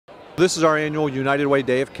This is our annual United Way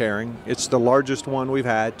Day of Caring. It's the largest one we've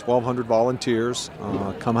had. 1,200 volunteers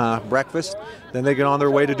come have breakfast. Then they get on their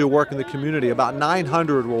way to do work in the community. About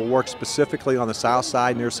 900 will work specifically on the south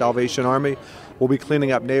side near Salvation Army. We'll be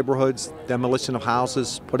cleaning up neighborhoods, demolition of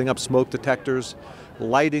houses, putting up smoke detectors,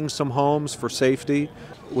 lighting some homes for safety.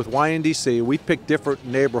 With YNDC, we pick different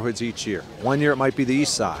neighborhoods each year. One year it might be the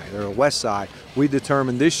east side or the west side. We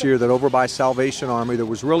determined this year that over by Salvation Army there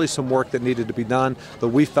was really some work that needed to be done that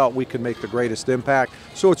we felt we could make the greatest impact.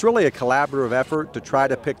 So it's really a collaborative effort to try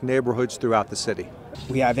to pick neighborhoods throughout the city.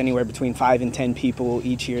 We have anywhere between 5 and 10 people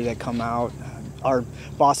each year that come out. Our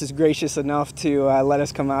boss is gracious enough to let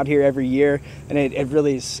us come out here every year, and it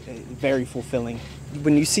really is very fulfilling.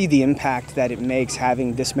 When you see the impact that it makes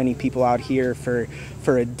having this many people out here for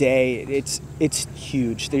a day, it's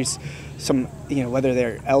huge. There's some, whether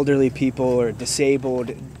they're elderly people or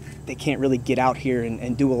disabled, they can't really get out here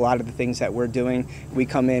and do a lot of the things that we're doing. We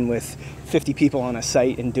come in with 50 people on a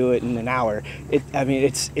site and do it in an hour.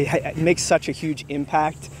 It makes such a huge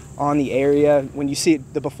impact on the area. When you see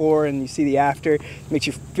the before and you see the after, it makes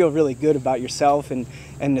you feel really good about yourself, and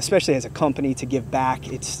especially as a company to give back,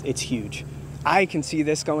 it's huge. I can see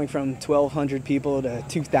this going from 1,200 people to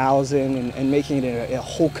 2,000 and making it a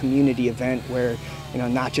whole community event where,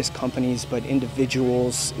 not just companies but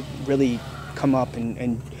individuals really come up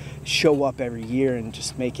and show up every year and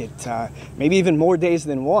just make it maybe even more days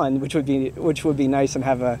than one, which would be nice and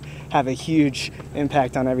have a huge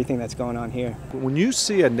impact on everything that's going on here. When you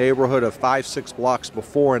see a neighborhood of 5-6 blocks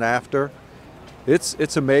before and after,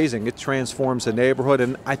 it's amazing. It transforms the neighborhood,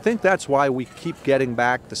 and I think that's why we keep getting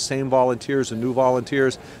back the same volunteers and new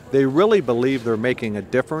volunteers. They really believe they're making a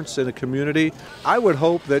difference in a community. I would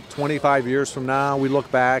hope that 25 years from now we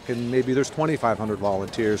look back and maybe there's 2,500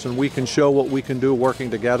 volunteers and we can show what we can do working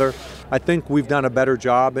together. I think we've done a better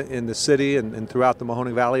job in the city and throughout the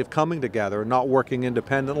Mahoning Valley of coming together and not working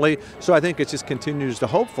independently. So I think it just continues to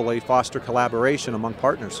hopefully foster collaboration among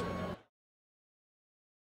partners.